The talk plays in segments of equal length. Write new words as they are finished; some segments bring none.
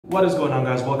What is going on,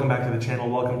 guys? Welcome back to the channel.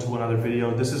 Welcome to another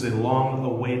video. This is a long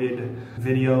awaited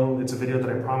video. It's a video that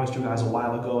I promised you guys a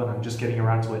while ago and I'm just getting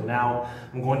around to it now.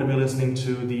 I'm going to be listening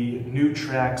to the new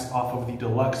tracks off of the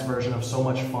deluxe version of So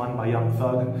Much Fun by Young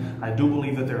Thug. I do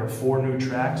believe that there are 4 new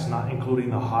tracks, not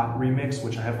including the Hot remix,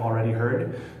 which I have already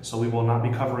heard. So we will not be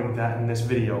covering that in this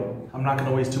video. I'm not going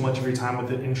to waste too much of your time with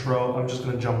the intro. I'm just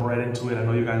going to jump right into it. I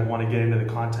know you guys want to get into the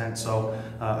content, so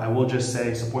I will just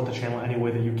say support the channel any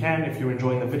way that you can. If you're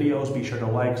enjoying the videos, be sure to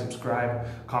like, subscribe,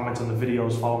 comment on the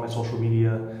videos, follow my social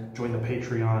media, join the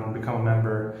Patreon, become a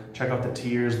member, check out the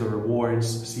tiers, the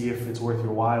rewards, see if it's worth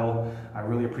your while. I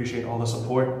really appreciate all the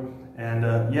support.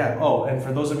 And yeah, oh, and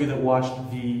for those of you that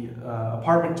watched the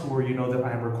apartment tour, you know that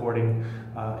I am recording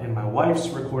in my wife's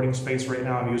recording space right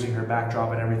now. I'm using her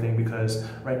backdrop and everything because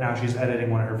right now she's editing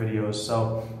one of her videos.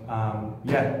 So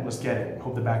yeah, let's get it.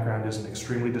 Hope the background isn't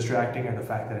extremely distracting and the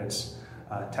fact that it's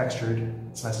textured,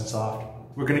 it's nice and soft.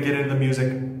 We're gonna get into the music.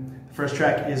 The first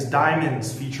track is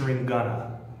Diamonds featuring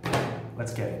Gunna.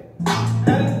 Let's get it.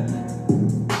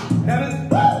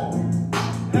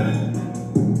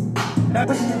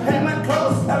 Wish you had my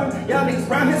clothes, y'all niggas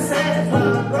round his ass.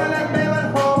 Run that man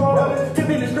like home.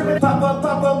 Tipping the script, pop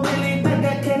up, really. I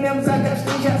got cannons, I got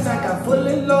screenshots, I got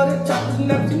fully loaded choppers.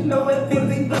 Never you know it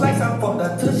feels like I'm for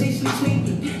the till she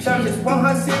sleep. Sean just want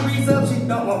her series up, she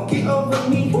don't want to get over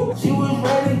me. She was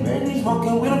ready,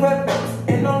 smoking with a red face.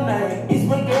 Ain't no name, it's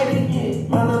spaghetti, yeah.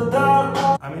 My little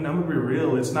dog. I mean, I'm gonna be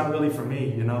real, it's not really for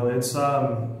me, you know. It's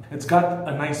got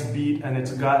a nice beat and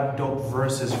it's got dope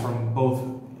verses from both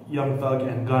Young Thug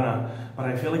and Gunna, but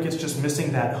I feel like it's just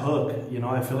missing that hook, you know.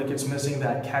 I feel like it's missing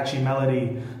that catchy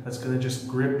melody that's gonna just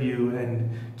grip you and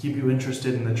keep you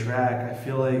interested in the track. I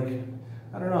feel like,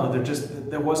 I don't know,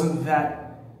 there wasn't that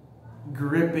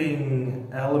gripping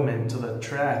element to the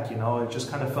track, you know. It just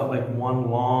kind of felt like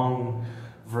one long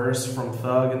verse from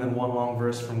Thug and then one long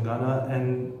verse from Gunna,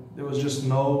 and there was just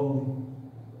no,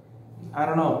 I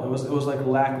don't know, it was like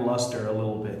lackluster a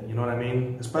little bit, you know what I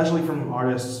mean? Especially from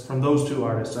artists, from those two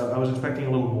artists. I was expecting a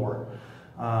little more.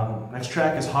 Next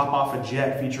track is Hop Off a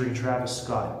Jet featuring Travis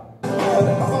Scott.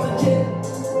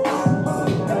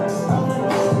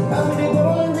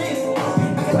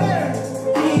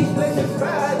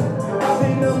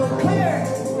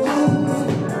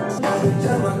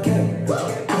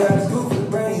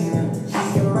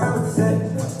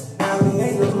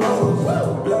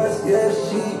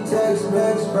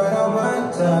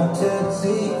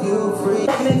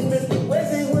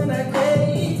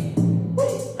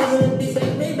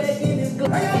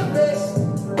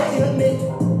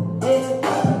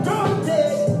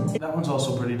 That one's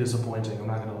also pretty disappointing, I'm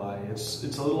not gonna lie. It's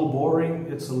a little boring,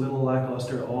 it's a little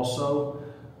lackluster also.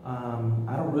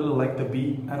 I don't really like the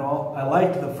beat at all. I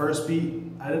liked the first beat,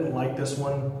 I didn't like this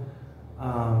one.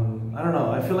 I don't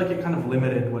know, I feel like it kind of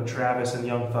limited what Travis and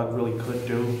Young Thug really could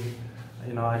do.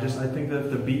 You know, I think that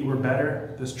if the beat were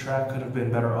better, this track could have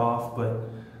been better off, but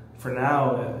for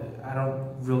now, I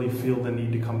don't really feel the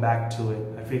need to come back to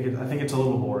it. I think it's a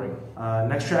little boring.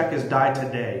 Next track is Die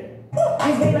Today.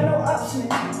 Ain't no option.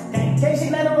 Can't see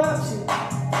no option.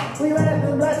 We ride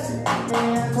the block shit.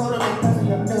 Man, I told her to pass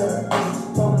your mirror.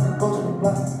 Told her to go to the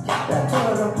block. I told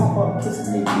her to pop up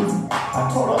kissing me. I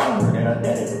told her I'm her and I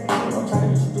did it. I'm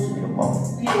trying to introduce me to mom.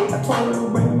 Yeah, I told her to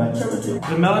bring me my temperature.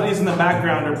 The melodies in the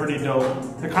background are pretty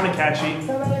dope. They're kind of catchy.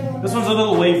 This one's a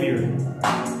little wavier.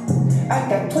 I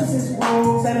got twisted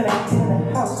wolves and it ain't in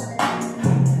the house.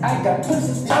 I got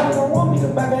twisted. Charlie don't want me to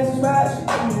back as his ride.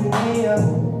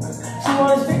 She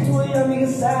wanna stick to a young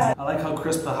nigga's side. I like how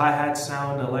crisp the hi-hats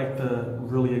sound. I like the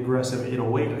really aggressive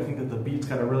 808. I think that the beat's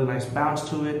got a really nice bounce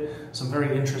to it. Some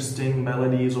very interesting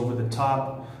melodies over the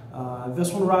top.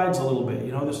 This one rides a little bit,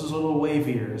 you know, this is a little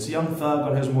wavier. It's Young Thug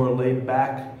on his more laid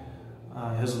back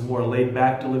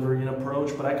delivery and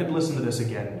approach, but I could listen to this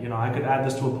again. You know, I could add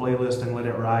this to a playlist and let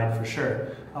it ride for sure.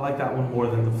 I like that one more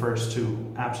than the first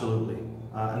two, absolutely.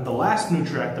 And the last new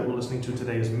track that we're listening to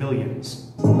today is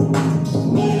Millions.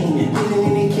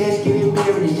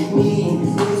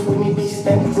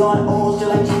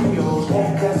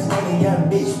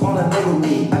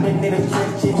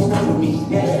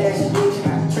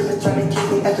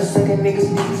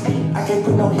 I can't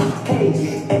put no hit cage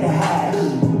in the high.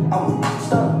 I'm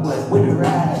stuck with the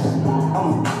ride.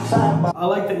 I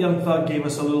like that Young Thug gave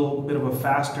us a little bit of a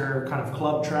faster kind of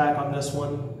club track on this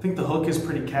one. I think the hook is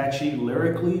pretty catchy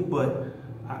lyrically, but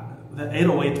the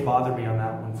 808s bother me on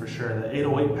that one for sure. The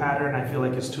 808 pattern I feel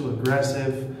like is too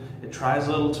aggressive. It tries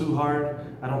a little too hard.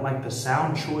 I don't like the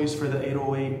sound choice for the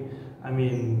 808. I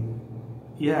mean,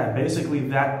 yeah, basically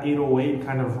that 808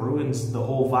 kind of ruins the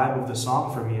whole vibe of the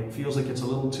song for me. It feels like it's a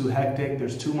little too hectic,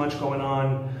 there's too much going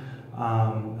on,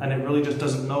 and it really just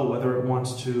doesn't know whether it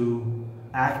wants to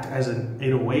act as an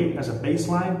 808, as a bass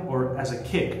line, or as a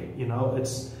kick, you know?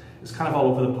 It's kind of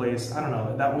all over the place. I don't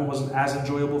know, that one wasn't as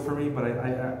enjoyable for me, but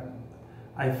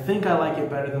I think I like it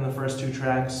better than the first two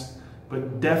tracks,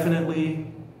 but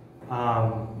definitely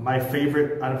my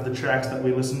favorite out of the tracks that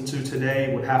we listened to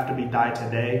today would have to be Die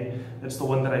Today. It's the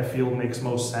one that I feel makes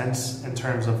most sense in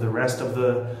terms of the rest of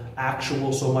the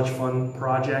actual So Much Fun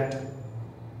project.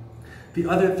 The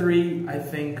other three, I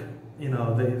think, you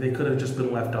know, they could have just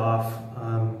been left off.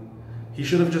 He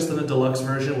should have just done a deluxe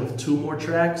version with 2 more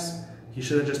tracks. He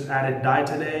should have just added Die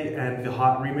Today and the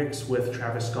Hot remix with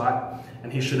Travis Scott,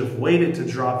 and he should have waited to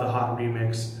drop the Hot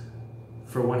remix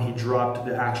for when he dropped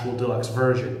the actual deluxe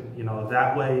version. You know,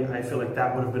 that way I feel like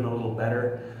that would have been a little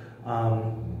better.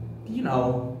 You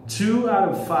know, 2 out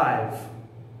of 5,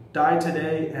 Die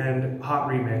Today and Hot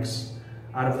remix,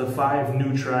 out of the 5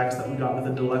 new tracks that we got with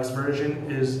the deluxe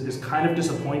version is kind of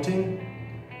disappointing.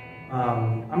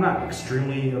 I'm not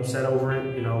extremely upset over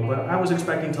it, you know, but I was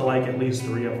expecting to like at least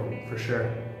 3 of them, for sure.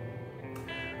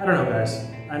 I don't know, guys.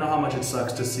 I know how much it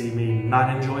sucks to see me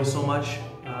not enjoy so much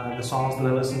the songs that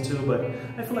I listen to, but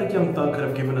I feel like Young Thug could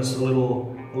have given us a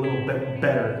little bit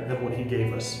better than what he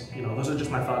gave us. You know, those are just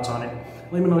my thoughts on it.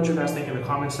 Let me know what you guys think in the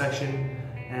comment section.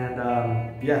 And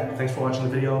yeah, thanks for watching the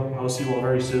video. I will see you all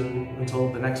very soon.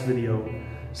 Until the next video,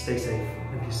 stay safe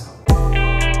and peace out.